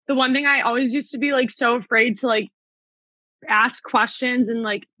the one thing I always used to be like so afraid to like ask questions and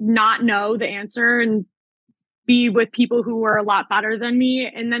like not know the answer and be with people who were a lot better than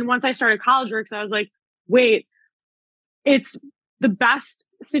me. And then once I started College Works, I was like, wait, it's the best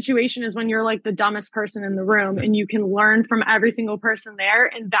situation is when you're like the dumbest person in the room and you can learn from every single person there.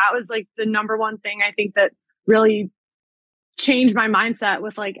 And that was like the number one thing I think that really changed my mindset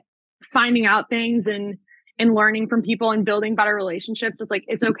with like finding out things and learning from people and building better relationships. It's like,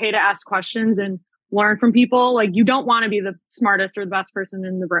 it's okay to ask questions and learn from people. Like you don't want to be the smartest or the best person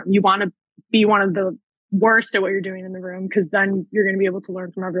in the room. You want to be one of the worst at what you're doing in the room, because then you're going to be able to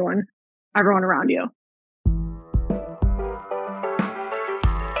learn from everyone around you.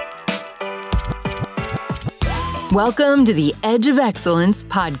 Welcome to the Edge of Excellence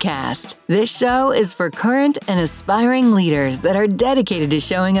podcast. This show is for current and aspiring leaders that are dedicated to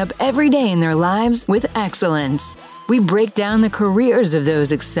showing up every day in their lives with excellence. We break down the careers of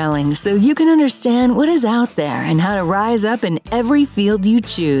those excelling so you can understand what is out there and how to rise up in every field you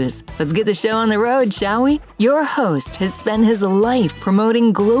choose. Let's get the show on the road, shall we? Your host has spent his life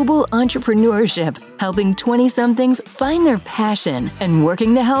promoting global entrepreneurship, helping 20-somethings find their passion, and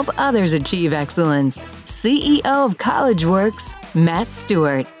working to help others achieve excellence. CEO of College Works, Matt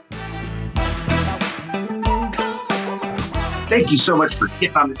Stewart. Thank you so much for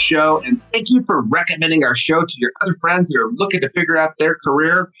getting on the show, and thank you for recommending our show to your other friends that are looking to figure out their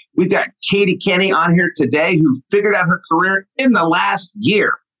career. We've got Katie Kenny on here today who figured out her career in the last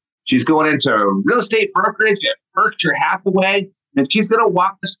year. She's going into real estate brokerage at Berkshire Hathaway, and she's going to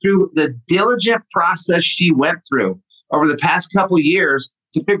walk us through the diligent process she went through over the past couple of years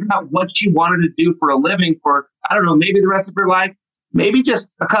to figure out what she wanted to do for a living for, I don't know, maybe the rest of her life. Maybe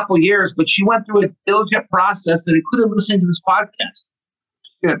just a couple of years, but she went through a diligent process that included listening to this podcast.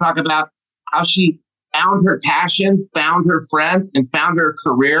 She's going to talk about how she found her passion, found her friends, and found her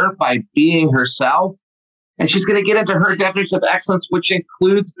career by being herself. And she's going to get into her definition of excellence, which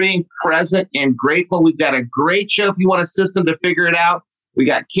includes being present and grateful. We've got a great show if you want a system to figure it out. We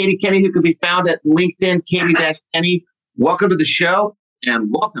got Katie Kenny, who can be found at LinkedIn, Katie-Kenny. Welcome to the show,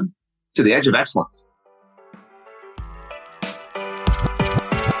 and welcome to the Edge of Excellence.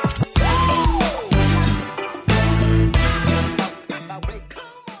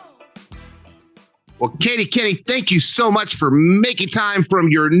 Well, Katie Kenny, thank you so much for making time from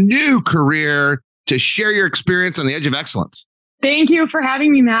your new career to share your experience on the Edge of Excellence. Thank you for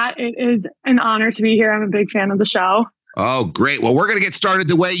having me, Matt. It is an honor to be here. I'm a big fan of the show. Oh, great. Well, we're going to get started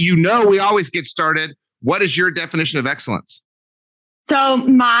the way we always get started. What is your definition of excellence? So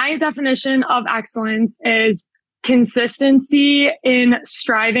my definition of excellence is consistency in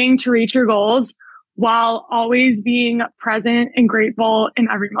striving to reach your goals while always being present and grateful in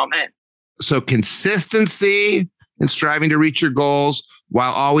every moment. So consistency in striving to reach your goals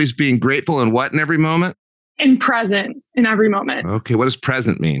while always being grateful in what in every moment? And present in every moment. Okay. What does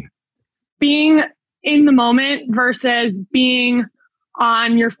present mean? Being in the moment versus being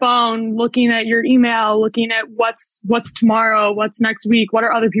on your phone, looking at your email, looking at what's tomorrow, what's next week, what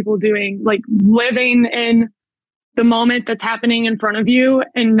are other people doing? Like living in the moment that's happening in front of you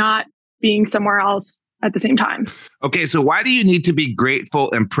and not being somewhere else at the same time. Okay, so why do you need to be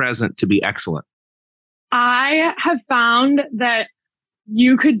grateful and present to be excellent? I have found that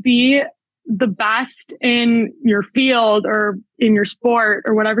you could be the best in your field or in your sport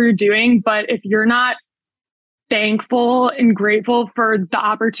or whatever you're doing, but if you're not thankful and grateful for the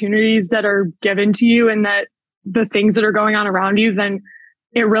opportunities that are given to you and that the things that are going on around you, then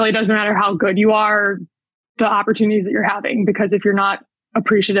it really doesn't matter how good you are, or the opportunities that you're having, because if you're not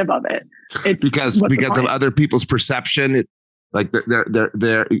appreciative of it, it's because of other people's perception, like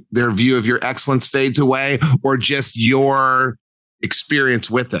their view of your excellence fades away, or just your experience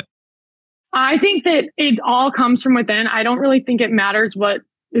with it. I think that it all comes from within. I don't really think it matters what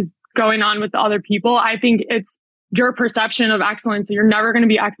is going on with the other people. I think it's your perception of excellence. You're never going to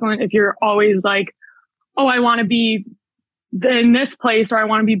be excellent if you're always like, oh, I want to be in this place, or I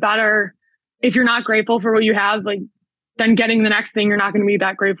want to be better. If you're not grateful for what you have, like, then getting the next thing you're not going to be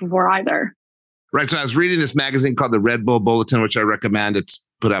that grateful for either. Right. So I was reading this magazine called the Red Bull Bulletin, which I recommend. It's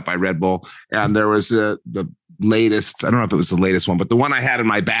put out by Red Bull. And there was the latest, I don't know if it was the latest one, but the one I had in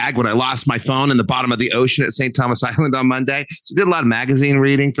my bag when I lost my phone in the bottom of the ocean at St. Thomas Island on Monday. So I did a lot of magazine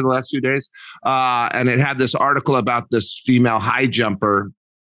reading for the last few days. And it had this article about this female high jumper.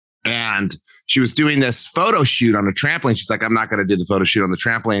 And she was doing this photo shoot on a trampoline. She's like, I'm not going to do the photo shoot on the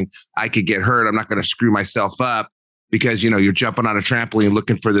trampoline. I could get hurt. I'm not going to screw myself up. Because, you're jumping on a trampoline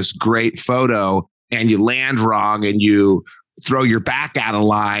looking for this great photo and you land wrong and you throw your back out of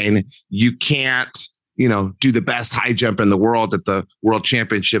line. You can't do the best high jump in the world at the World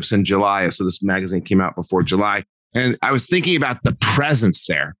Championships in July. So this magazine came out before July. And I was thinking about the presence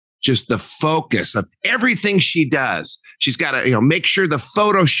there, just the focus of everything she does. She's got to, make sure the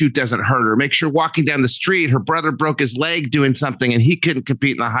photo shoot doesn't hurt her, make sure walking down the street, her brother broke his leg doing something and he couldn't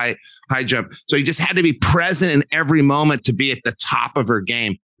compete in the high jump. So he just had to be present in every moment to be at the top of her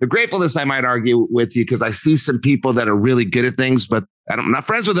game. The gratefulness, I might argue with you, because I see some people that are really good at things, but I'm not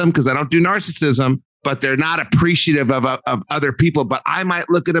friends with them because I don't do narcissism, but they're not appreciative of other people. But I might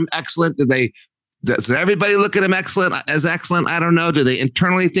look at them excellent. Does everybody look at them as excellent? I don't know. Do they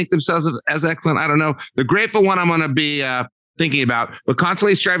internally think themselves as excellent? I don't know. The grateful one I'm going to be thinking about, but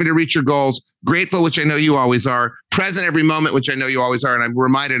constantly striving to reach your goals. Grateful, which I know you always are. Present every moment, which I know you always are. And I'm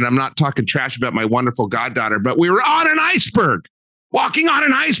reminded, I'm not talking trash about my wonderful goddaughter, but we were on an iceberg, walking on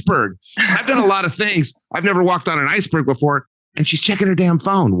an iceberg. I've done a lot of things. I've never walked on an iceberg before. And she's checking her damn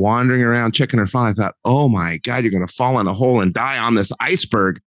phone, wandering around, checking her phone. I thought, oh my God, you're going to fall in a hole and die on this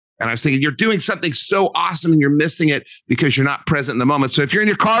iceberg. And I was thinking, you're doing something so awesome and you're missing it because you're not present in the moment. So if you're in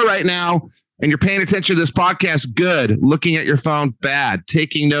your car right now and you're paying attention to this podcast, good. Looking at your phone, bad.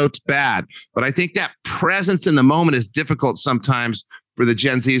 Taking notes, bad. But I think that presence in the moment is difficult sometimes for the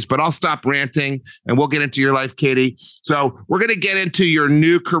Gen Zs. But I'll stop ranting and we'll get into your life, Katie. So we're going to get into your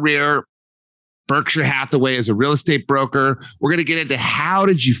new career, Berkshire Hathaway as a real estate broker. We're going to get into how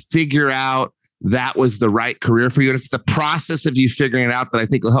did you figure out that was the right career for you. And it's the process of you figuring it out that I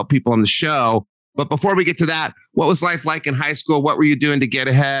think will help people on the show. But before we get to that, what was life like in high school? What were you doing to get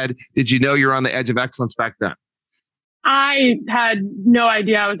ahead? Did you know you were on the edge of excellence back then? I had no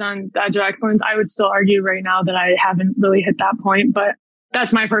idea I was on the edge of excellence. I would still argue right now that I haven't really hit that point, but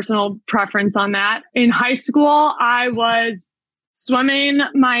that's my personal preference on that. In high school, I was swimming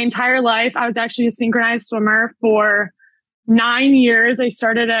my entire life. I was actually a synchronized swimmer for 9 years. I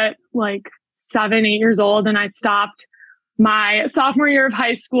started at 7, 8 years old, and I stopped my sophomore year of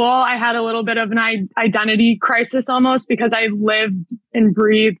high school. I had a little bit of an identity crisis almost because I lived and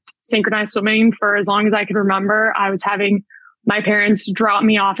breathed synchronized swimming for as long as I could remember. I was having my parents drop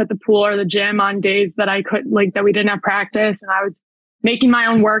me off at the pool or the gym on days that I could, that we didn't have practice, and I was making my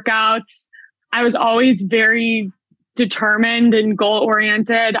own workouts. I was always very determined and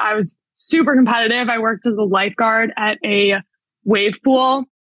goal-oriented. I was super competitive. I worked as a lifeguard at a wave pool.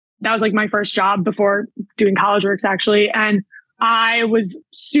 That was my first job before doing college works, actually. And I was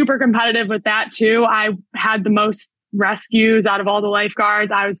super competitive with that too. I had the most rescues out of all the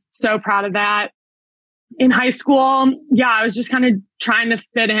lifeguards. I was so proud of that. In high school, I was just kind of trying to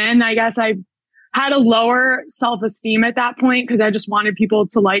fit in. I guess I had a lower self-esteem at that point because I just wanted people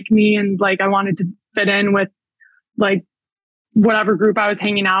to like me, and I wanted to fit in with whatever group I was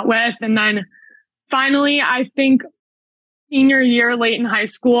hanging out with. And then finally, I think senior year, late in high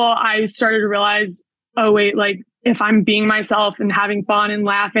school, I started to realize, oh wait, if I'm being myself and having fun and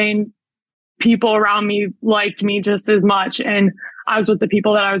laughing, people around me liked me just as much. And I was with the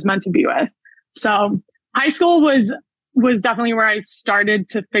people that I was meant to be with. So high school was definitely where I started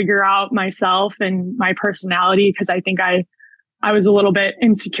to figure out myself and my personality, because I think I was a little bit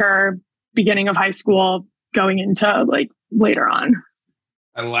insecure beginning of high school going into later on.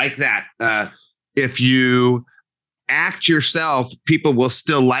 I like that. If you act yourself, people will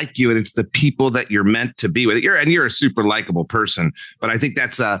still like you, and it's the people that you're meant to be with. You're a super likable person, but I think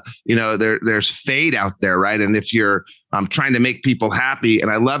that's there's fade out there, right? And if you're trying to make people happy,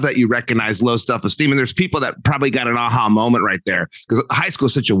 and I love that you recognize low self-esteem, and there's people that probably got an aha moment right there, because high school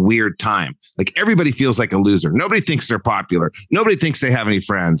is such a weird time. Everybody feels like a loser. Nobody thinks they're popular. Nobody thinks they have any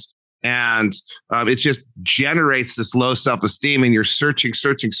friends. And it just generates this low self-esteem, and you're searching,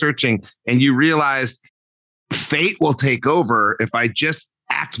 and you realize fate will take over. If I just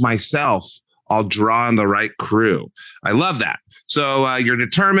act myself, I'll draw on the right crew. I love that. So you're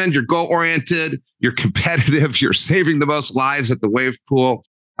determined, you're goal-oriented, you're competitive, you're saving the most lives at the wave pool.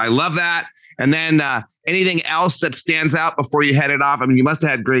 I love that. And then anything else that stands out before you headed off? I mean, you must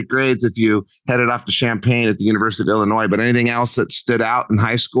have had great grades if you headed off to Champaign at the University of Illinois, but anything else that stood out in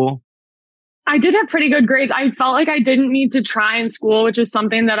high school? I did have pretty good grades. I felt like I didn't need to try in school, which is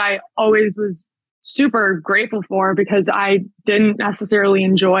something that I always was super grateful for, because I didn't necessarily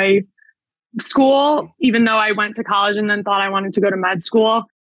enjoy school, even though I went to college and then thought I wanted to go to med school.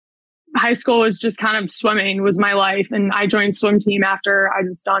 High school was just kind of swimming was my life. And I joined swim team after I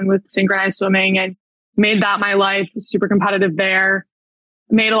was done with synchronized swimming and made that my life. Was super competitive there.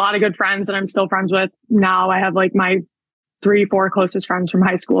 Made a lot of good friends that I'm still friends with now. I have my 3-4 closest friends from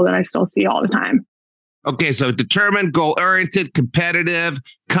high school that I still see all the time. Okay, so determined, goal-oriented, competitive,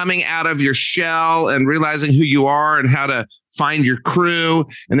 coming out of your shell and realizing who you are and how to find your crew.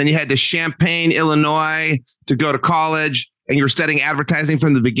 And then you head to Champaign, Illinois to go to college. And you were studying advertising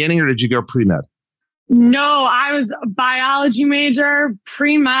from the beginning, or did you go pre-med? No, I was a biology major,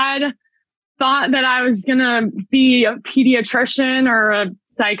 pre-med. Thought that I was going to be a pediatrician or a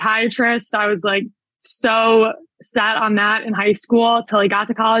psychiatrist. I was like so set on that in high school till I got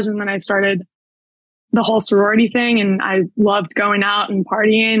to college. And then I started the whole sorority thing, and I loved going out and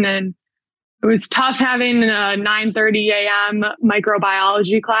partying. And it was tough having a 9:30 a.m.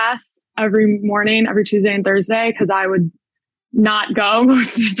 microbiology class every morning, every Tuesday and Thursday, because I would not go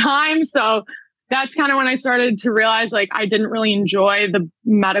most of the time. So that's kind of when I started to realize like I didn't really enjoy the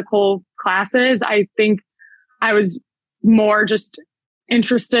medical classes. I think I was more just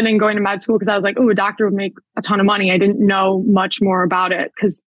interested in going to med school because I was like, oh, a doctor would make a ton of money. I didn't know much more about it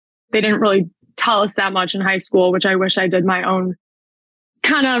because they didn't really tell us that much in high school, which I wish I did my own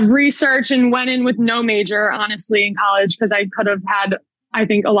kind of research and went in with no major, honestly, in college, because I could have had, I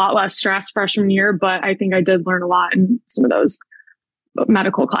think, a lot less stress freshman year. But I think I did learn a lot in some of those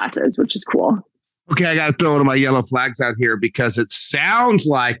medical classes, which is cool. Okay, I got to throw one of my yellow flags out here because it sounds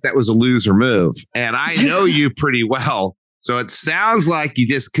like that was a loser move. And I know you pretty well. So it sounds like you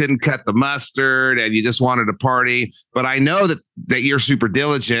just couldn't cut the mustard and you just wanted to party. But I know that you're super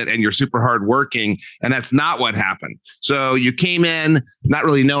diligent and you're super hardworking, and that's not what happened. So you came in not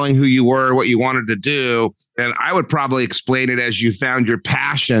really knowing who you were, what you wanted to do. And I would probably explain it as you found your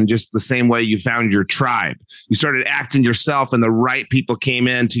passion just the same way you found your tribe. You started acting yourself and the right people came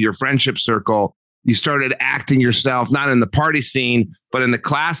into your friendship circle. You started acting yourself, not in the party scene, but in the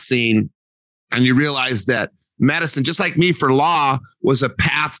class scene. And you realized that medicine, just like me for law, was a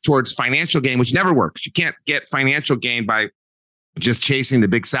path towards financial gain, which never works. You can't get financial gain by just chasing the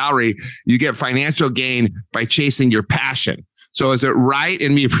big salary. You get financial gain by chasing your passion. So is it right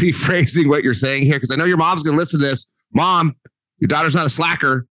in me rephrasing what you're saying here? Because I know your mom's going to listen to this. Mom, your daughter's not a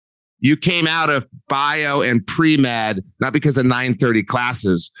slacker. You came out of bio and pre-med, not because of 9:30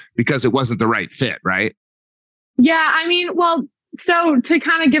 classes, because it wasn't the right fit, right? Yeah, I mean, well, so to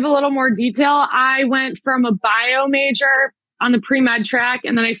kind of give a little more detail, I went from a bio major on the pre-med track,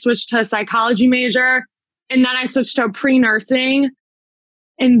 and then I switched to a psychology major, and then I switched to a pre-nursing,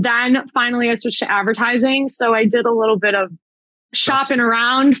 and then finally I switched to advertising. So I did a little bit of shopping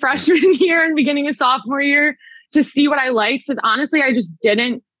around freshman year and beginning of sophomore year to see what I liked, because honestly, I just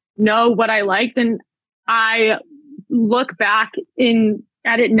didn't know what I liked. And I look back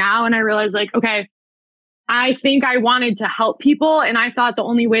at it now and I realize like, okay, I think I wanted to help people. And I thought the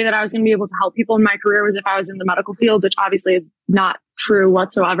only way that I was going to be able to help people in my career was if I was in the medical field, which obviously is not true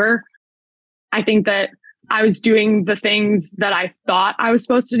whatsoever. I think that I was doing the things that I thought I was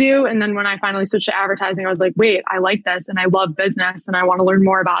supposed to do. And then when I finally switched to advertising, I was like, wait, I like this and I love business and I want to learn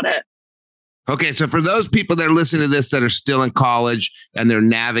more about it. Okay, so for those people that are listening to this that are still in college and they're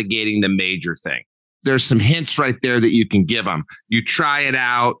navigating the major thing, there's some hints right there that you can give them. You try it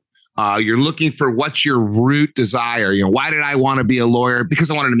out. You're looking for what's your root desire. You know, why did I want to be a lawyer? Because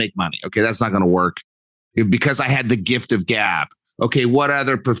I wanted to make money. Okay, that's not going to work. Because I had the gift of gab. Okay, what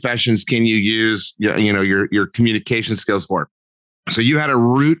other professions can you use? You know, your communication skills for? So you had a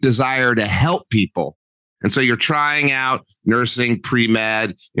root desire to help people. And so you're trying out nursing,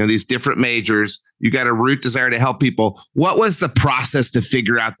 pre-med, these different majors. You got a root desire to help people. What was the process to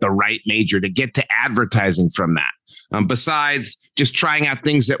figure out the right major to get to advertising from that? Besides just trying out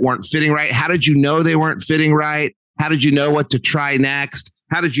things that weren't fitting right, how did you know they weren't fitting right? How did you know what to try next?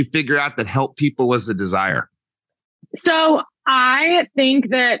 How did you figure out that help people was the desire? So I think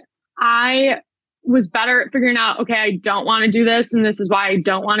that I was better at figuring out, okay, I don't want to do this, and this is why I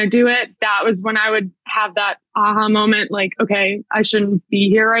don't want to do it. That was when I would have that aha moment, like, okay, I shouldn't be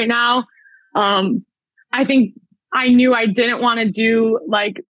here right now. I think I knew I didn't want to do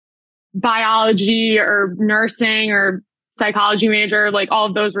like biology or nursing or psychology major. Like all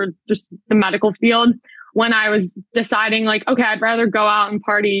of those were just the medical field. When I was deciding like, okay, I'd rather go out and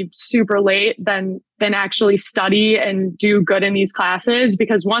party super late than actually study and do good in these classes.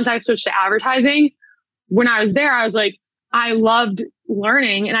 Because once I switched to advertising, when I was there, I was like, I loved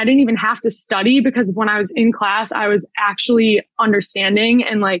learning and I didn't even have to study, because when I was in class, I was actually understanding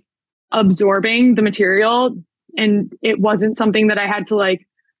and like absorbing the material. And it wasn't something that I had to like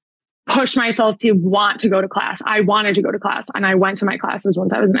push myself to want to go to class. I wanted to go to class and I went to my classes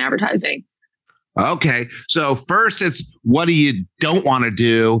once I was in advertising. Okay. So first it's what do you don't want to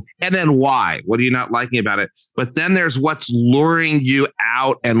do? And then why? What are you not liking about it? But then there's what's luring you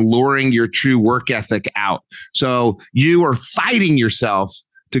out and luring your true work ethic out. So you are fighting yourself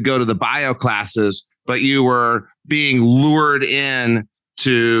to go to the bio classes, but you were being lured in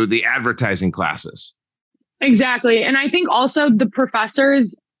to the advertising classes. Exactly. And I think also the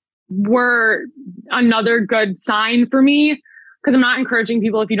professors were another good sign for me, because I'm not encouraging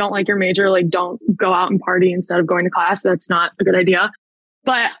people, if you don't like your major, like don't go out and party instead of going to class. That's not a good idea.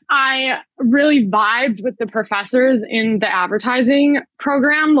 But I really vibed with the professors in the advertising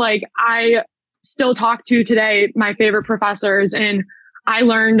program. Like I still talk to today my favorite professors, and I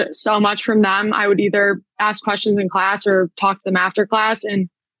learned so much from them. I would either ask questions in class or talk to them after class. And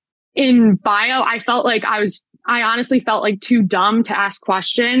in bio, I honestly felt like too dumb to ask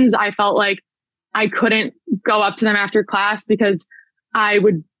questions. I felt like I couldn't go up to them after class because I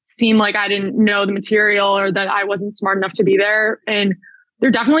would seem like I didn't know the material or that I wasn't smart enough to be there. And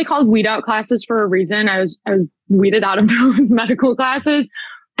they're definitely called weed out classes for a reason. I was weeded out of those medical classes.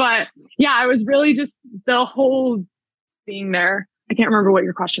 But yeah, I was really just the whole being there. I can't remember what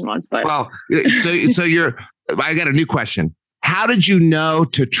your question was, but well, I got a new question. How did you know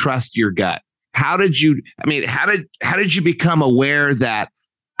to trust your gut? How did you become aware that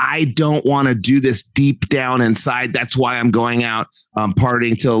I don't want to do this deep down inside? That's why I'm going out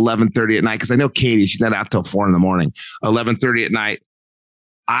partying till 11:30 at night. Because I know Katie, she's not out till 4 a.m, 11:30 at night.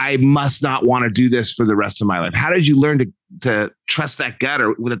 I must not want to do this for the rest of my life. How did you learn to trust that gut,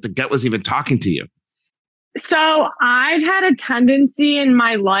 or that the gut was even talking to you? So I've had a tendency in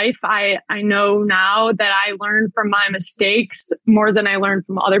my life. I know now that I learned from my mistakes more than I learned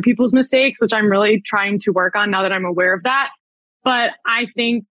from other people's mistakes, which I'm really trying to work on now that I'm aware of that. But I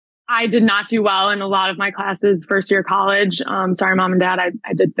think I did not do well in a lot of my classes first year of college. Sorry, mom and dad, I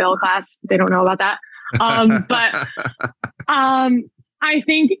did fail a class. They don't know about that. I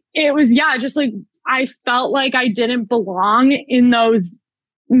think it was, just like I felt like I didn't belong in those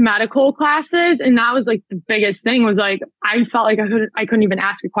medical classes. And that was like the biggest thing, was like, I felt like I couldn't even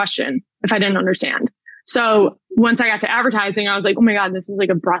ask a question if I didn't understand. So once I got to advertising, I was like, oh my God, this is like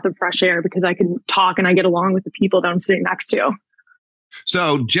a breath of fresh air, because I can talk and I get along with the people that I'm sitting next to.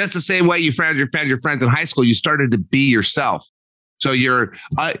 So just the same way you found your friends in high school, you started to be yourself. So you're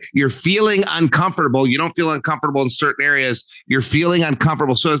feeling uncomfortable. You don't feel uncomfortable in certain areas. You're feeling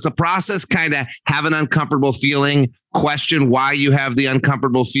uncomfortable. So is the process kind of have an uncomfortable feeling, question why you have the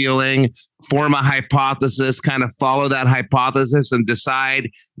uncomfortable feeling, form a hypothesis, kind of follow that hypothesis and decide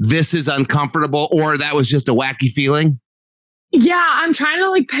this is uncomfortable, or that was just a wacky feeling? Yeah, I'm trying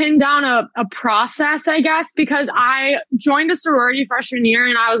to like pin down a process, I guess, because I joined a sorority freshman year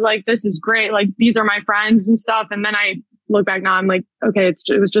and I was like, this is great. Like, these are my friends and stuff. And then I look back now, I'm like, okay,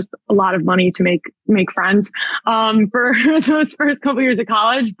 it was just a lot of money to make friends for those first couple years of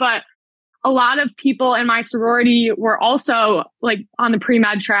college. But a lot of people in my sorority were also like on the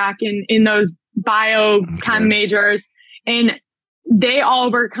pre-med track and in those biochem majors. And they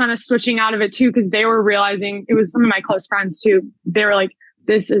all were kind of switching out of it too, because they were realizing, it was some of my close friends too. They were like,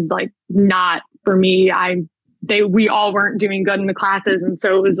 this is like not for me. We all weren't doing good in the classes. And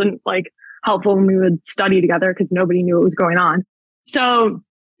so it wasn't like helpful when we would study together because nobody knew what was going on. So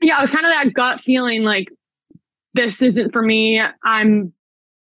yeah, it was kind of that gut feeling like, this isn't for me. I'm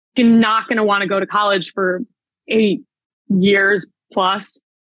not going to want to go to college for 8 years plus.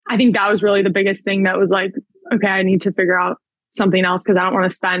 I think that was really the biggest thing that was like, okay, I need to figure out something else, because I don't want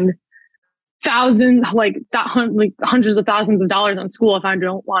to spend hundreds of thousands of dollars on school if I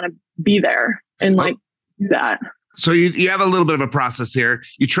don't want to be there and do that. So you have a little bit of a process here.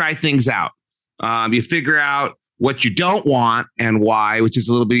 You try things out. You figure out what you don't want and why, which is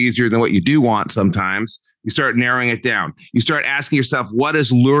a little bit easier than what you do want sometimes. You start narrowing it down. You start asking yourself, what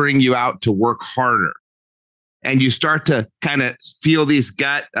is luring you out to work harder? And you start to kind of feel these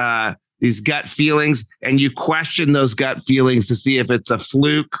gut feelings, and you question those gut feelings to see if it's a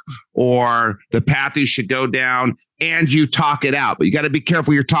fluke or the path you should go down, and you talk it out. But you got to be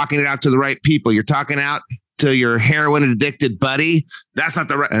careful. You're talking it out to the right people. You're talking out to your heroin addicted buddy. That's not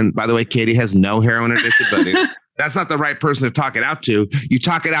the right. And by the way, Katie has no heroin addicted buddies. That's not the right person to talk it out to. You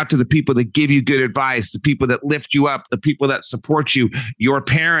talk it out to the people that give you good advice, the people that lift you up, the people that support you, your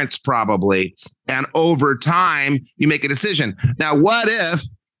parents probably. And over time, you make a decision. Now, what if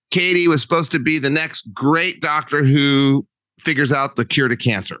Katie was supposed to be the next great doctor who figures out the cure to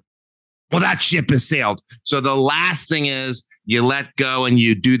cancer? Well, that ship has sailed. So the last thing is you let go and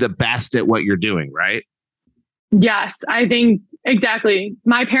you do the best at what you're doing, right? Yes, I think exactly.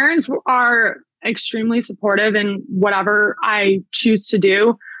 My parents are extremely supportive in whatever I choose to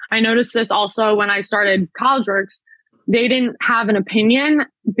do. I noticed this also when I started CollegeWorks. They didn't have an opinion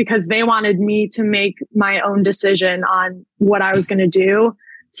because they wanted me to make my own decision on what I was going to do.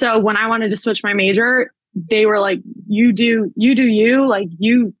 So when I wanted to switch my major, they were like, you do you, like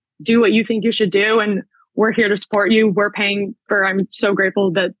you do what you think you should do. And we're here to support you. I'm so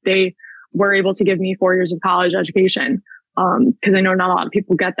grateful that they were able to give me 4 years of college education. Cause I know not a lot of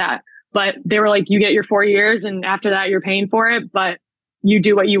people get that, but they were like, you get your 4 years and after that you're paying for it, but you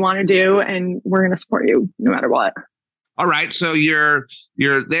do what you want to do and we're going to support you no matter what. All right. So you're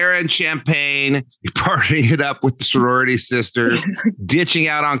there in Champaign, you're partying it up with the sorority sisters, ditching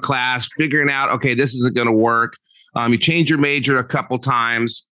out on class, figuring out, okay, this isn't going to work. You changed your major a couple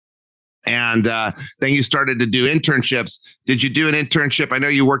times. And then you started to do internships. Did you do an internship? I know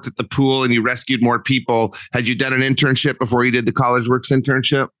you worked at the pool and you rescued more people. Had you done an internship before you did the CollegeWorks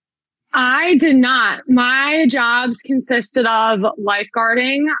internship? I did not. My jobs consisted of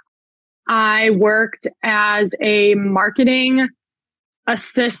lifeguarding. I worked as a marketing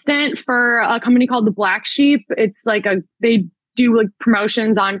assistant for a company called The Black Sheep. It's like they do like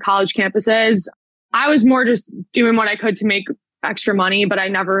promotions on college campuses. I was more just doing what I could to make extra money, but I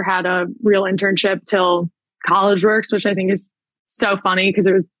never had a real internship till CollegeWorks, which I think is so funny because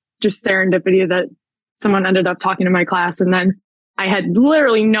it was just serendipity that someone ended up talking to my class. And then I had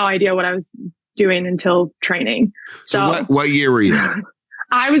literally no idea what I was doing until training. So what year were you?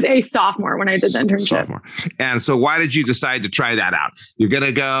 I was a sophomore when I did the internship. Sophomore. And so why did you decide to try that out? You're going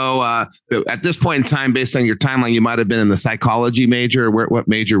to go, at this point in time, based on your timeline, you might have been in the psychology major. What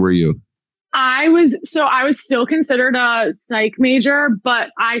major were you? I was still considered a psych major,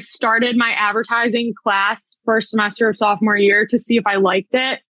 but I started my advertising class first semester of sophomore year to see if I liked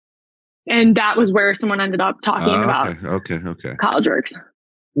it. And that was where someone ended up talking about CollegeWorks.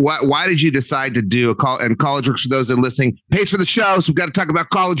 Why did you decide to do and CollegeWorks, for those that are listening, pays for the show. So we've got to talk about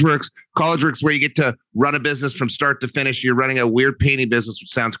CollegeWorks. CollegeWorks, where you get to run a business from start to finish. You're running a weird painting business, which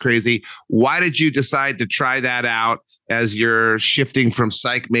sounds crazy. Why did you decide to try that out as you're shifting from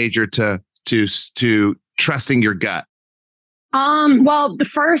psych major to trusting your gut? Well, the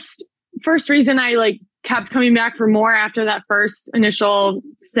first reason I kept coming back for more after that first initial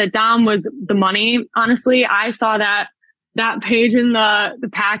sit down was the money. Honestly, I saw that page in the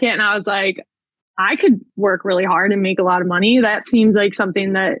packet and I was like, I could work really hard and make a lot of money. That seems like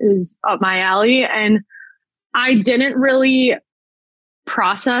something that is up my alley. And I didn't really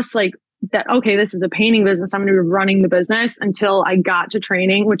process that, okay, this is a painting business. I'm going to be running the business until I got to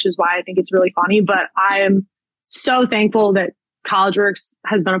training, which is why I think it's really funny. But I am so thankful that CollegeWorks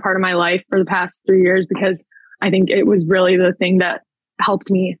has been a part of my life for the past 3 years, because I think it was really the thing that helped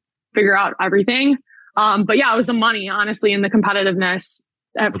me figure out everything. But yeah, it was the money, honestly, and the competitiveness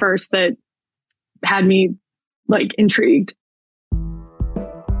at first that had me intrigued.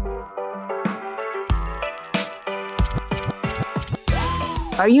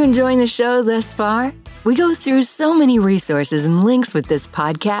 Are you enjoying the show thus far? We go through so many resources and links with this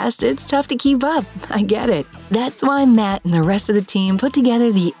podcast, it's tough to keep up. I get it. That's why Matt and the rest of the team put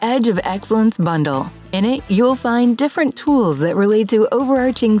together the Edge of Excellence bundle. In it, you'll find different tools that relate to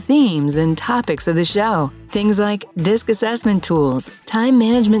overarching themes and topics of the show. Things like DISC assessment tools, time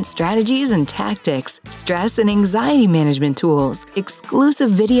management strategies and tactics, stress and anxiety management tools,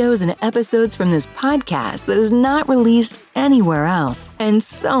 exclusive videos and episodes from this podcast that is not released anywhere else, and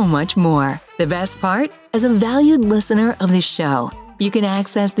so much more. The best part? As a valued listener of the show, you can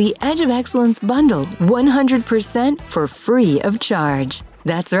access the Edge of Excellence bundle 100% for free of charge.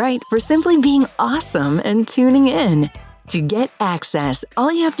 That's right, for simply being awesome and tuning in. To get access,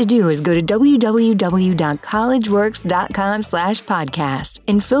 all you have to do is go to www.collegeworks.com/podcast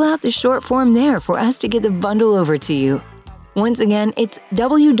and fill out the short form there for us to get the bundle over to you. Once again, it's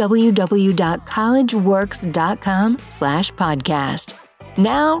www.collegeworks.com/podcast.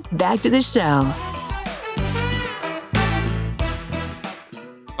 Now, back to the show.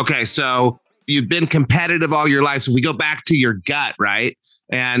 Okay, so you've been competitive all your life. So we go back to your gut, right?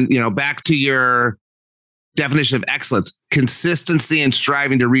 And, back to your definition of excellence, consistency and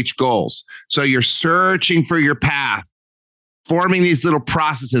striving to reach goals. So you're searching for your path, forming these little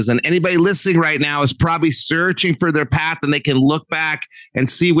processes. And anybody listening right now is probably searching for their path, and they can look back and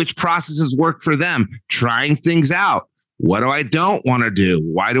see which processes work for them, trying things out. What do I don't want to do?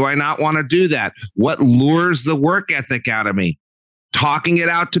 Why do I not want to do that? What lures the work ethic out of me? Talking it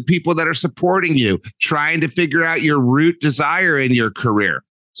out to people that are supporting you, trying to figure out your root desire in your career.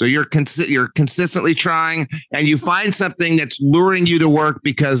 So you're consistently trying, and you find something that's luring you to work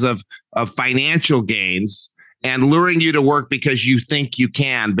because of financial gains, and luring you to work because you think you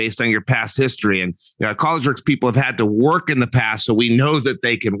can based on your past history. And CollegeWorks people have had to work in the past, so we know that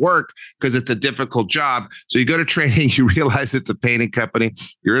they can work because it's a difficult job. So you go to training, you realize it's a painting company,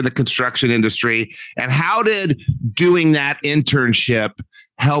 you're in the construction industry. And how did doing that internship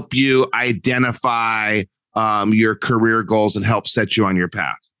help you identify your career goals and help set you on your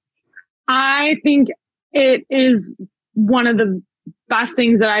path? I think it is one of the best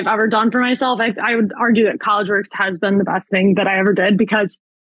things that I've ever done for myself. I would argue that CollegeWorks has been the best thing that I ever did, because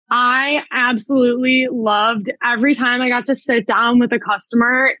I absolutely loved every time I got to sit down with a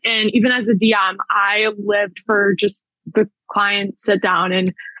customer. And even as a DM, I lived for just the client sit down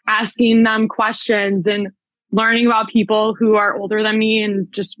and asking them questions and learning about people who are older than me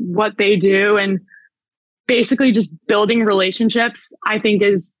and just what they do. And basically just building relationships, I think,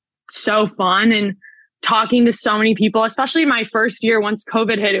 is so fun. And talking to so many people, especially my first year, once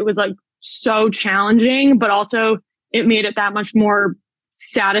COVID hit, it was like so challenging, but also it made it that much more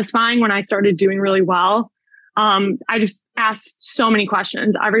satisfying when I started doing really well. I just asked so many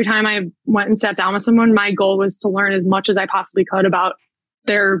questions. Every time I went and sat down with someone, my goal was to learn as much as I possibly could about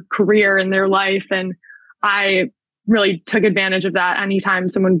their career and their life. And I really took advantage of that anytime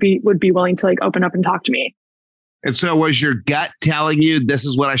someone would be willing to like open up and talk to me. And so was your gut telling you this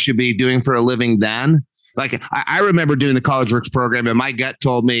is what I should be doing for a living then? Like I remember doing the CollegeWorks program and my gut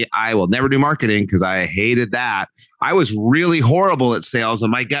told me I will never do marketing because I hated that. I was really horrible at sales and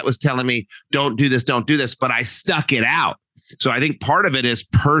my gut was telling me, don't do this, but I stuck it out. So I think part of it is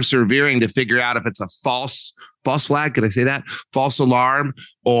persevering to figure out if it's a false flag. Could I say that? False alarm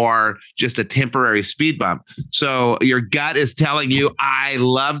or just a temporary speed bump. So your gut is telling you, I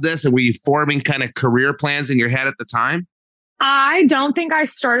love this. And were you forming kind of career plans in your head at the time? I don't think I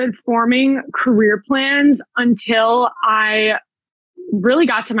started forming career plans until I really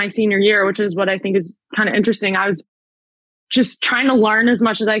got to my senior year, which is what I think is kind of interesting. I was just trying to learn as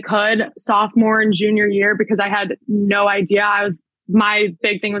much as I could sophomore and junior year because I had no idea. My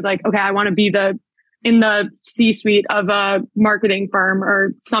big thing was like, okay, I want to be in the C-suite of a marketing firm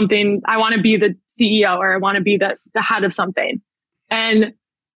or something. I want to be the CEO or I want to be the head of something. And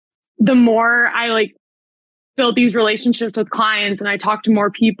the more I built these relationships with clients and I talked to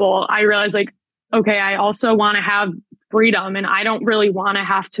more people, I realized okay, I also want to have freedom and I don't really want to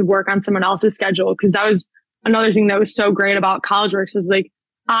have to work on someone else's schedule. Cause that was another thing that was so great about CollegeWorks is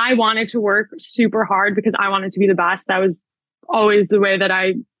I wanted to work super hard because I wanted to be the best. That was always the way that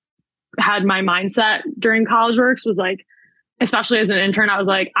I had my mindset during CollegeWorks was especially as an intern, I was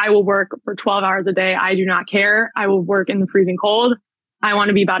I will work for 12 hours a day. I do not care. I will work in the freezing cold. I want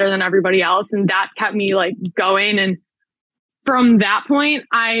to be better than everybody else. And that kept me going. And from that point,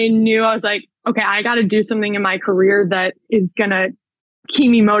 I knew I was okay, I got to do something in my career that is going to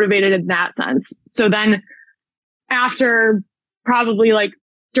keep me motivated in that sense. So then after probably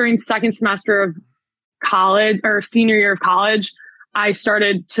during second semester of college or senior year of college, I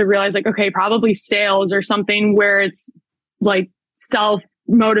started to realize okay, probably sales or something where it's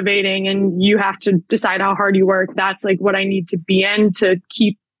self-motivating and you have to decide how hard you work. That's what I need to be in to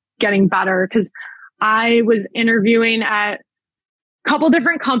keep getting better. Cause I was interviewing at a couple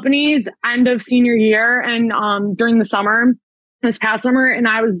different companies end of senior year and during the summer, this past summer, and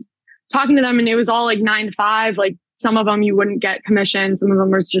I was talking to them and it was all 9 to 5. Some of them you wouldn't get commission, some of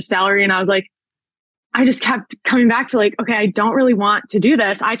them was just salary. And I was I just kept coming back to okay, I don't really want to do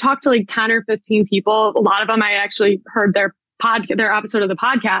this. I talked to 10 or 15 people. A lot of them I actually heard their episode of the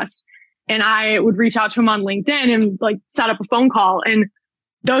podcast, and I would reach out to them on LinkedIn and set up a phone call. And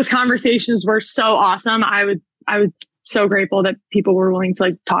those conversations were so awesome. I was so grateful that people were willing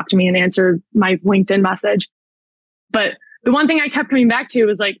to talk to me and answer my LinkedIn message. But the one thing I kept coming back to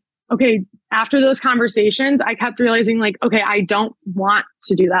was okay, after those conversations, I kept realizing okay, I don't want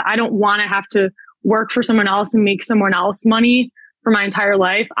to do that. I don't want to have to work for someone else and make someone else money for my entire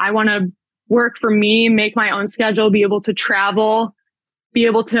life. I want to work for me, make my own schedule, be able to travel, be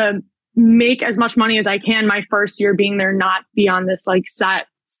able to make as much money as I can my first year being there, not be on this set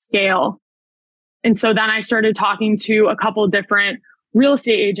scale. And so then I started talking to a couple of different real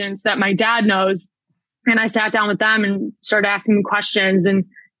estate agents that my dad knows. And I sat down with them and started asking them questions. And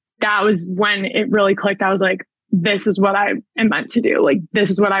that was when it really clicked. I was this is what I am meant to do. This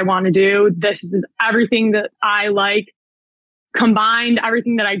is what I want to do. This is everything that I like combined.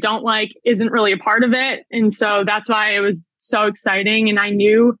 Everything that I don't like isn't really a part of it. And so that's why it was so exciting. And I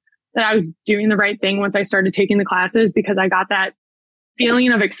knew that I was doing the right thing once I started taking the classes because I got that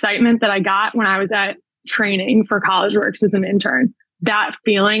feeling of excitement that I got when I was at training for CollegeWorks as an intern. That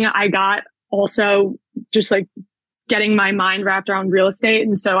feeling I got also just getting my mind wrapped around real estate.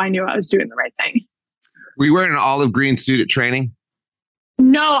 And so I knew I was doing the right thing. Were you wearing an olive green suit at training?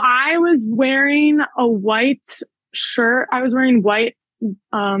 No, I was wearing a white shirt. I was wearing white.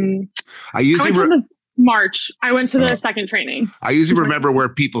 I usually March. I went to the second training. I usually remember where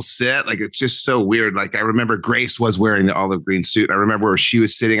people sit. Like, it's just so weird. Like, I remember Grace was wearing the olive green suit. I remember where she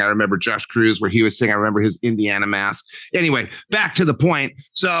was sitting. I remember Josh Cruz where he was sitting. I remember his Indiana mask. Anyway, back to the point.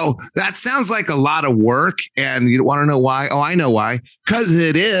 So that sounds like a lot of work. And you want to know why? Oh, I know why. Because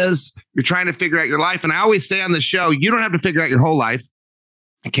it is. You're trying to figure out your life. And I always say on the show, you don't have to figure out your whole life.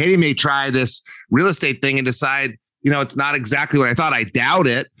 Katie may try this real estate thing and decide, it's not exactly what I thought. I doubt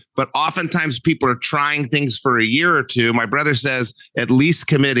it. But oftentimes people are trying things for a year or two. My brother says at least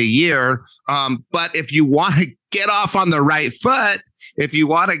commit a year. But if you want to get off on the right foot, if you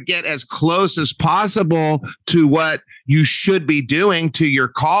want to get as close as possible to what you should be doing, to your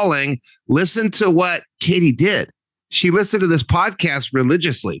calling, listen to what Katie did. She listened to this podcast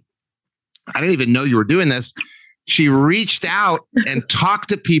religiously. I didn't even know you were doing this. She reached out and talked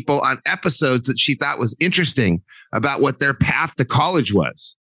to people on episodes that she thought was interesting about what their path to college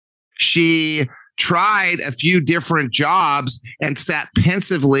was. She tried a few different jobs and sat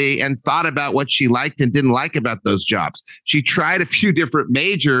pensively and thought about what she liked and didn't like about those jobs. She tried a few different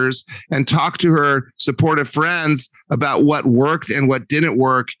majors and talked to her supportive friends about what worked and what didn't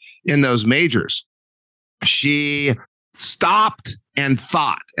work in those majors. She stopped and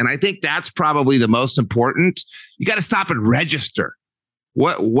thought. And I think that's probably the most important. You got to stop and register.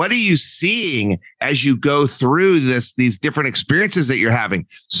 What are you seeing as you go through these different experiences that you're having?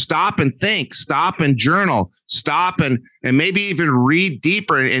 Stop and think, stop and journal, stop and maybe even read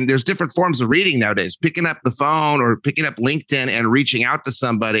deeper. And there's different forms of reading nowadays. Picking up the phone or picking up LinkedIn and reaching out to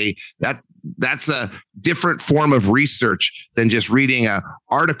somebody, that's a different form of research than just reading an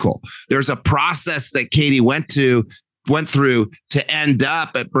article. There's a process that Katie went through to end up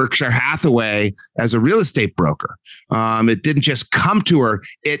at Berkshire Hathaway as a real estate broker. It didn't just come to her.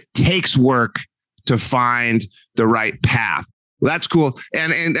 It takes work to find the right path. Well, that's cool.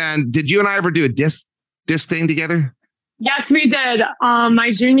 And did you and I ever do a disc thing together? Yes, we did.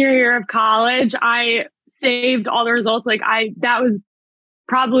 My junior year of college, I saved all the results. That was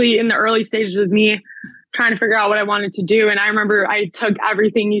probably in the early stages of me trying to figure out what I wanted to do. And I remember I took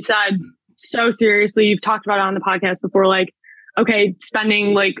everything you said so seriously. You've talked about it on the podcast before,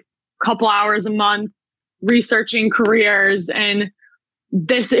 spending a couple hours a month researching careers and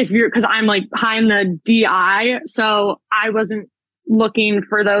this, because I'm high in the DI. So I wasn't looking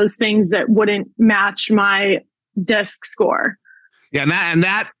for those things that wouldn't match my DISC score. Yeah. And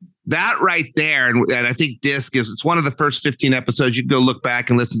that right there. And I think DISC it's one of the first 15 episodes. You can go look back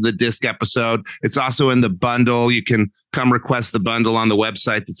and listen to the DISC episode. It's also in the bundle. You can come request the bundle on the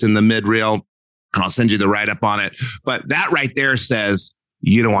website that's in the mid-reel. And I'll send you the write-up on it. But that right there says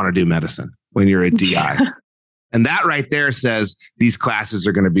you don't want to do medicine when you're a DI. And that right there says these classes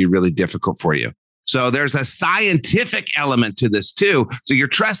are going to be really difficult for you. So there's a scientific element to this too. So you're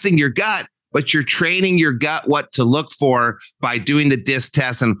trusting your gut, but you're training your gut what to look for by doing the DISC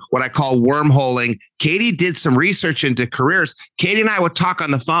test and what I call wormholing. Katie did some research into careers. Katie and I would talk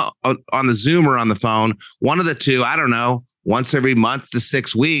on the phone, on the Zoom or on the phone, one of the two, I don't know, once every month to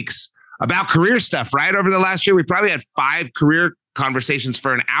 6 weeks about career stuff, right? Over the last year, we probably had 5 career conversations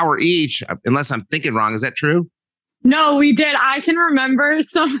for an hour each, unless I'm thinking wrong. Is that true? No, we did. I can remember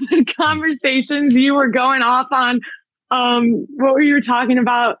some of the conversations you were going off on. What were you talking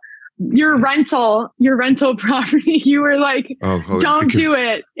about? Your rental property. You were like, don't do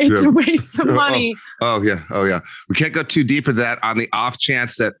it. It's a waste of money. Oh yeah. We can't go too deep into that on the off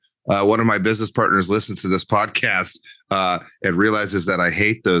chance that one of my business partners listens to this podcast and realizes that I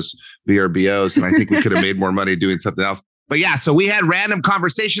hate those VRBOs. And I think we could have made more money doing something else. But yeah, so we had random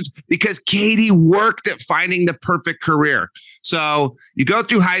conversations because Katie worked at finding the perfect career. So you go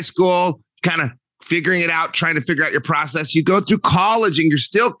through high school, kind of figuring it out, trying to figure out your process. You go through college and you're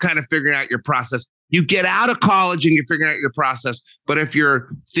still kind of figuring out your process. You get out of college and you're figuring out your process. But if you're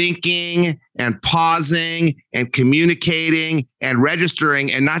thinking and pausing and communicating and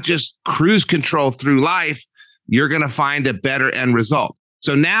registering and not just cruise control through life, you're going to find a better end result.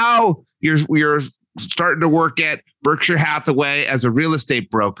 So now you're starting to work at Berkshire Hathaway as a real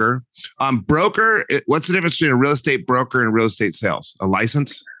estate broker. Broker, what's the difference between a real estate broker and real estate sales? A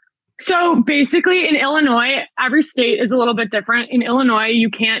license? So basically in Illinois, every state is a little bit different. In Illinois, you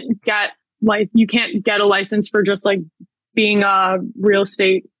can't get a license for just being a real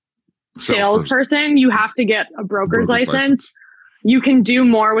estate salesperson. You have to get a broker's license. You can do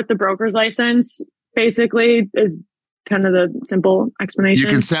more with the broker's license, basically, is kind of the simple explanation.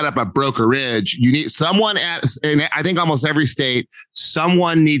 You can set up a brokerage. You need someone and I think almost every state,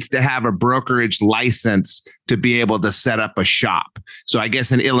 someone needs to have a brokerage license to be able to set up a shop. So I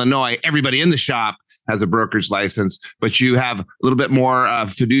guess in Illinois, everybody in the shop has a brokerage license, but you have a little bit more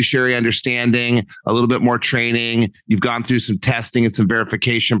fiduciary understanding, a little bit more training. You've gone through some testing and some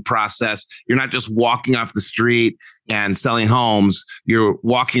verification process. You're not just walking off the street and selling homes. You're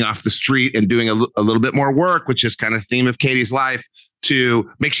walking off the street and doing a little bit more work, which is kind of the theme of Katie's life, to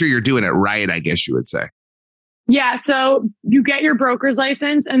make sure you're doing it right, I guess you would say. Yeah. So you get your broker's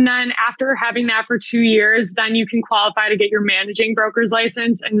license, and then after having that for 2 years, then you can qualify to get your managing broker's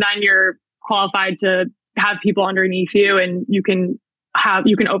license. And then you're qualified to have people underneath you, and you can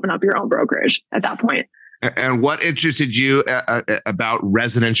open up your own brokerage at that point. And what interested you about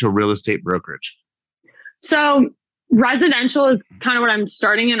residential real estate brokerage? So residential is kind of what I'm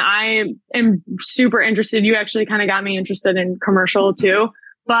starting, and I am super interested. You actually kind of got me interested in commercial too.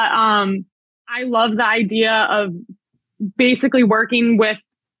 But I love the idea of basically working with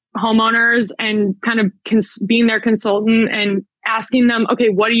homeowners and kind of being their consultant and asking them, okay,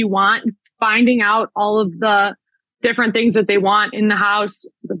 what do you want? Finding out all of the different things that they want in the house,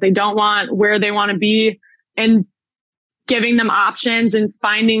 that they don't want, where they want to be, and giving them options and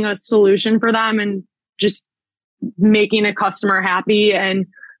finding a solution for them, and just making a customer happy. And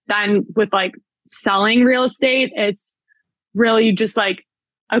then with like selling real estate, it's really just like,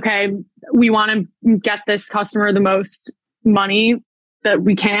 okay, we want to get this customer the most money that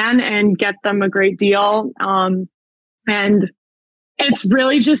we can and get them a great deal. And it's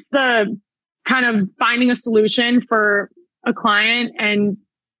really just the kind of finding a solution for a client and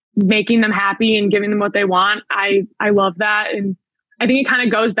making them happy and giving them what they want. I love that. And I think it kind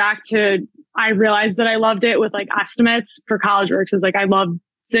of goes back to, I realized that I loved it with like estimates for CollegeWorks. Is like, I love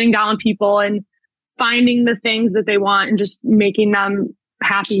sitting down with people and finding the things that they want and just making them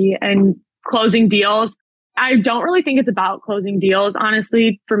happy and closing deals. I don't really think it's about closing deals.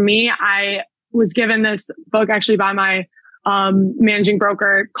 Honestly, for me, I was given this book actually by my managing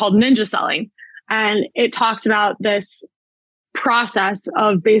broker called Ninja Selling. And it talks about this process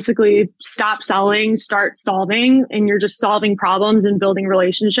of basically stop selling, start solving, and you're just solving problems and building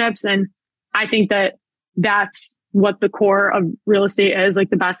relationships. And I think that that's what the core of real estate is.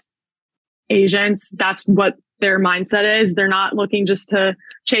 Like the best agents, that's what their mindset is. They're not looking just to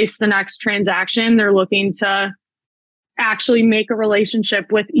chase the next transaction. They're looking to actually make a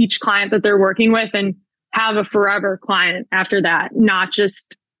relationship with each client that they're working with and have a forever client after that. Not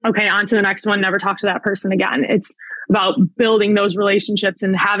just, okay, on to the next one, never talk to that person again. It's about building those relationships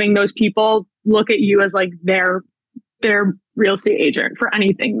and having those people look at you as like their real estate agent for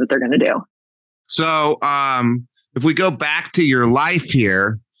anything that they're going to do. So if we go back to your life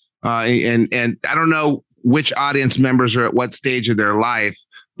here, and I don't know which audience members are at what stage of their life,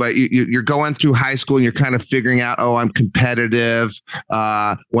 but you're going through high school and you're kind of figuring out, oh, I'm competitive.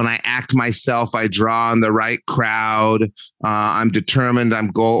 When I act myself, I draw on the right crowd. I'm determined. I'm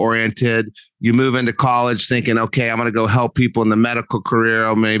goal-oriented. You move into college thinking, okay, I'm going to go help people in the medical career.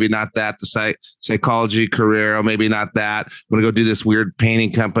 Or maybe not that. The psychology career. Or maybe not that. I'm going to go do this weird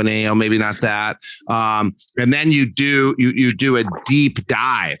painting company. Or maybe not that. And then you do a deep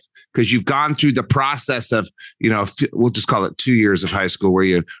dive, because you've gone through the process of, we'll just call it 2 years of high school where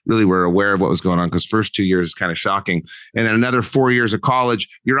you really were aware of what was going on, because first 2 years is kind of shocking. And then another 4 years of college,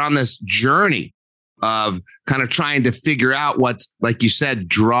 you're on this journey of kind of trying to figure out what's, like you said,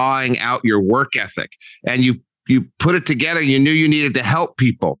 drawing out your work ethic. And you put it together. You knew you needed to help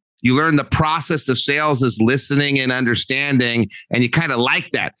people. You learn the process of sales is listening and understanding, and you kind of like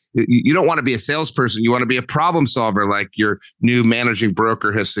that. You don't want to be a salesperson. You want to be a problem solver, like your new managing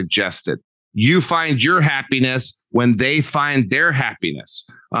broker has suggested. You find your happiness when they find their happiness.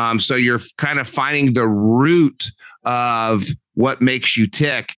 So you're kind of finding the root of what makes you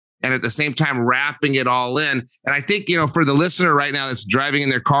tick, and at the same time wrapping it all in. And I think, for the listener right now that's driving in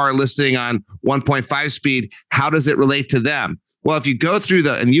their car, listening on 1.5 speed, how does it relate to them? Well, if you go through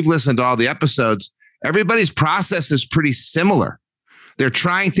and you've listened to all the episodes, everybody's process is pretty similar. They're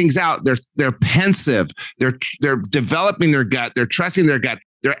trying things out. They're pensive. They're developing their gut. They're trusting their gut.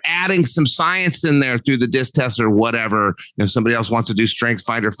 They're adding some science in there through the DISC test or whatever. Somebody else wants to do Strengths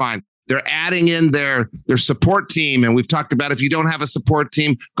Finder, fine. They're adding in their support team. And we've talked about, if you don't have a support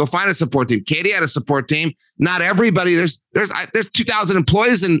team, go find a support team. Katie had a support team. Not everybody. There's 2,000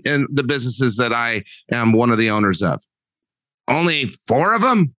 employees in the businesses that I am one of the owners of. Only 4 of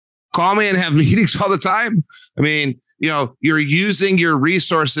them call me and have meetings all the time. I mean, you're using your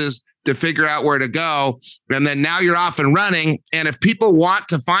resources to figure out where to go. And then now you're off and running. And if people want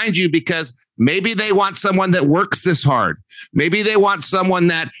to find you because maybe they want someone that works this hard, maybe they want someone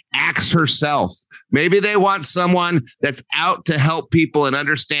that acts herself, maybe they want someone that's out to help people and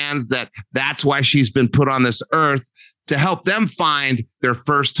understands that that's why she's been put on this earth to help them find their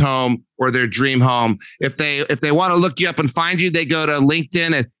first home or their dream home. If they want to look you up and find you, they go to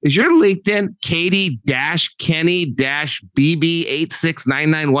LinkedIn. And is your LinkedIn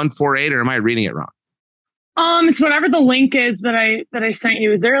Katie-Kenny-BB8699148, or am I reading it wrong? It's whatever the link is that I sent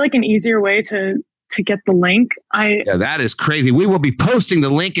you. Is there like an easier way to get the link? Yeah, that is crazy. We will be posting the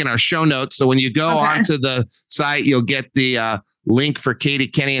link in our show notes. So when you go onto the site, you'll get the link for Katie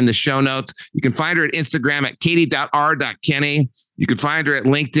Kenny in the show notes. You can find her at Instagram at katie.r.kenny. You can find her at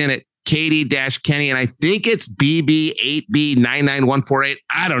LinkedIn at Katie-Kenny. And I think it's BB8B99148.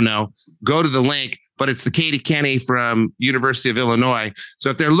 I don't know. Go to the link. But it's the Katie Kenny from University of Illinois.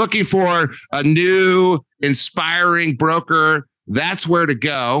 So if they're looking for a new, inspiring broker, that's where to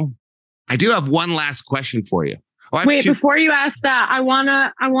go. I do have one last question for you. Wait, before you ask that, I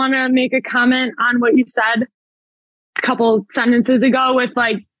wanna make a comment on what you said a couple sentences ago with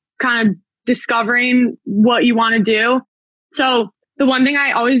like kind of discovering what you want to do. So the one thing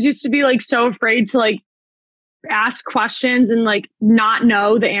I always used to be like so afraid to like ask questions and like not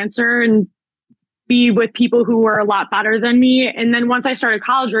know the answer and be with people who were a lot better than me. And then once I started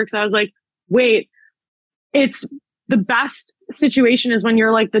CollegeWorks, I was like, wait, it's the best situation is when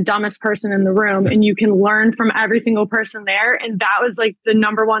you're like the dumbest person in the room and you can learn from every single person there. And that was like the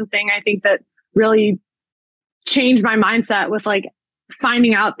number one thing I think that really changed my mindset with like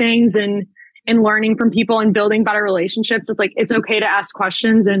finding out things and learning from people and building better relationships. It's like, it's okay to ask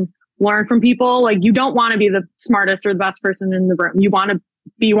questions and learn from people. Like you don't want to be the smartest or the best person in the room. You want to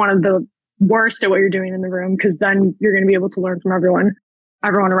be one of the worst at what you're doing in the room, because then you're going to be able to learn from everyone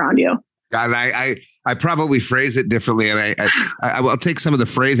around you. God, I probably phrase it differently, and I will take some of the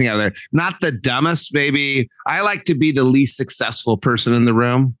phrasing out of there. Not the dumbest, maybe. I like to be the least successful person in the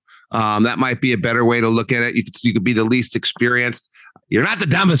room. That might be a better way to look at it. You could be the least experienced. You're not the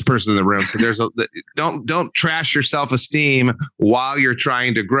dumbest person in the room. So don't trash your self-esteem while you're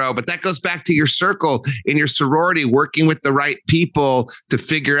trying to grow. But that goes back to your circle in your sorority, working with the right people to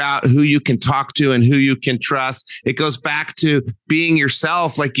figure out who you can talk to and who you can trust. It goes back to being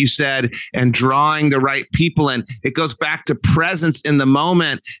yourself, like you said, and drawing the right people in. It goes back to presence in the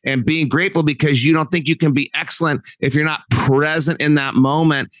moment and being grateful, because you don't think you can be excellent if you're not present in that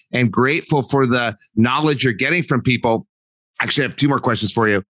moment and grateful for the knowledge you're getting from people. Actually, I have two more questions for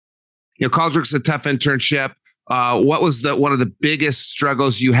you. CollegeWorks is a tough internship. What was one of the biggest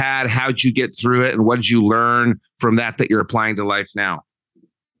struggles you had? How'd you get through it? And what did you learn from that you're applying to life now?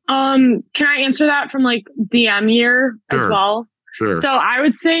 Can I answer that from like DM year as well? Sure. So I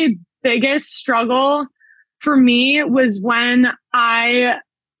would say biggest struggle for me was when I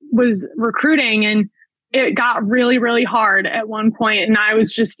was recruiting, and it got really, really hard at one point. And I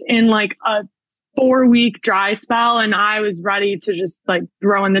was just in like a 4-week dry spell, and I was ready to just like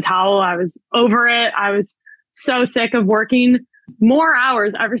throw in the towel. I was over it. I was so sick of working more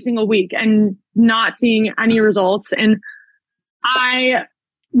hours every single week and not seeing any results. And that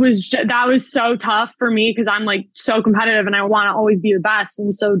was so tough for me, because I'm like so competitive and I want to always be the best.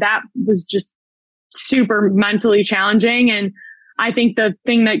 And so that was just super mentally challenging. And I think the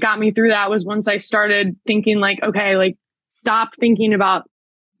thing that got me through that was once I started thinking like, okay, like stop thinking about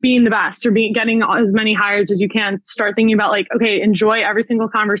being the best or getting as many hires as you can. Start thinking about like, okay, enjoy every single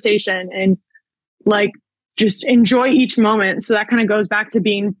conversation and like just enjoy each moment. So that kind of goes back to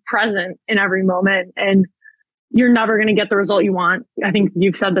being present in every moment, and you're never going to get the result you want. I think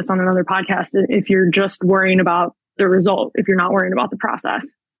you've said this on another podcast, if you're just worrying about the result, if you're not worrying about the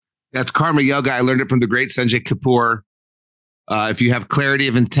process. That's Karma Yoga. I learned it from the great Sanjay Kapoor. If you have clarity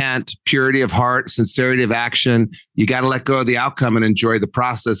of intent, purity of heart, sincerity of action, you got to let go of the outcome and enjoy the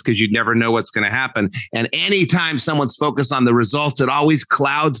process, because you never know what's going to happen. And anytime someone's focused on the results, it always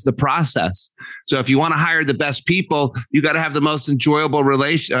clouds the process. So if you want to hire the best people, you got to have the most enjoyable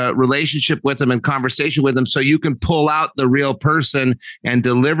relationship with them and conversation with them, so you can pull out the real person and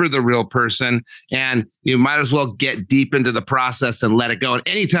deliver the real person. And you might as well get deep into the process and let it go. And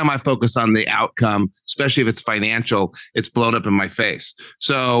anytime I focus on the outcome, especially if it's financial, it's blown up in my face.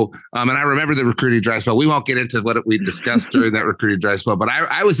 So, and I remember the recruiting dry spell. We won't get into what we discussed during that recruiting dry spell, but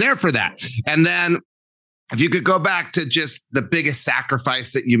I was there for that. And then if you could go back to just the biggest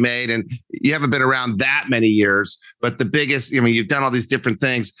sacrifice that you made, and you haven't been around that many years, but the biggest, you've done all these different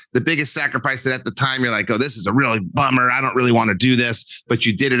things, the biggest sacrifice that at the time you're like, oh, this is a really bummer. I don't really want to do this, but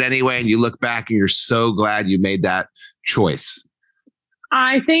you did it anyway. And you look back and you're so glad you made that choice.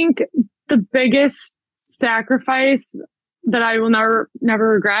 I think the biggest sacrifice that I will never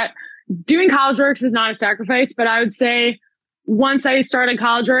regret, doing CollegeWorks is not a sacrifice, but I would say once I started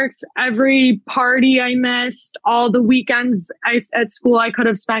CollegeWorks, every party I missed, all the weekends at school I could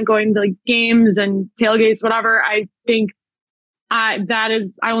have spent going to like games and tailgates, whatever. I think I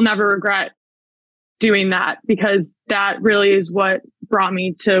will never regret doing that, because that really is what brought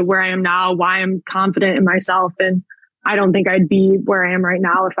me to where I am now, why I'm confident in myself. And I don't think I'd be where I am right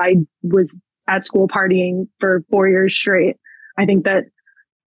now if I was at school partying for 4 years straight. I think that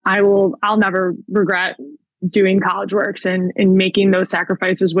I'll never regret doing CollegeWorks and making those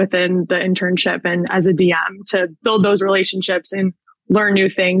sacrifices within the internship and as a DM to build those relationships and learn new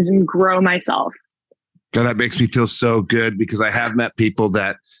things and grow myself. God, that makes me feel so good, because I have met people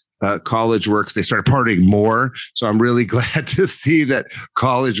that CollegeWorks, they started partying more. So I'm really glad to see that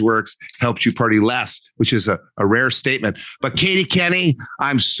CollegeWorks helped you party less, which is a rare statement. But Katie Kenny,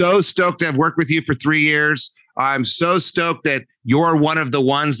 I'm so stoked to have worked with you for 3 years. I'm so stoked that you're one of the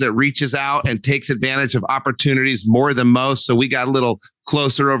ones that reaches out and takes advantage of opportunities more than most. So we got a little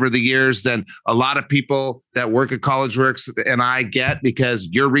closer over the years than a lot of people that work at CollegeWorks and I get, because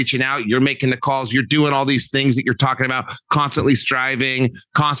you're reaching out, you're making the calls, you're doing all these things that you're talking about, constantly striving,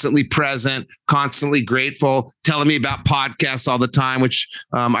 constantly present, constantly grateful, telling me about podcasts all the time, which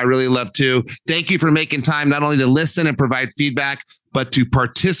I really love too. Thank you for making time not only to listen and provide feedback, but to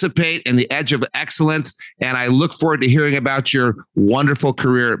participate in the Edge of Excellence. And I look forward to hearing about your wonderful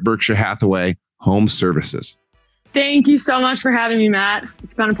career at Berkshire Hathaway Home Services. Thank you so much for having me, Matt.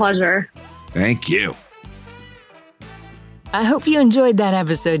 It's been a pleasure. Thank you. I hope you enjoyed that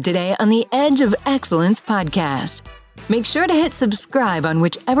episode today on the Edge of Excellence podcast. Make sure to hit subscribe on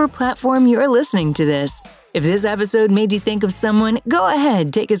whichever platform you're listening to this. If this episode made you think of someone, go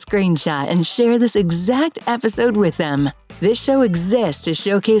ahead, take a screenshot and share this exact episode with them. This show exists to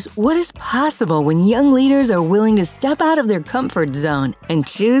showcase what is possible when young leaders are willing to step out of their comfort zone and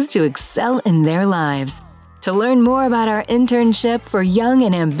choose to excel in their lives. To learn more about our internship for young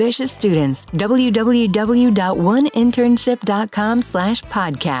and ambitious students,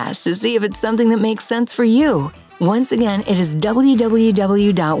 www.oneinternship.com/podcast to see if it's something that makes sense for you. Once again, it is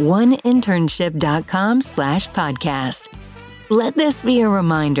www.oneinternship.com/podcast. Let this be a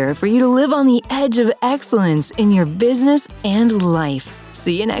reminder for you to live on the edge of excellence in your business and life.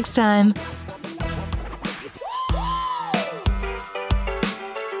 See you next time.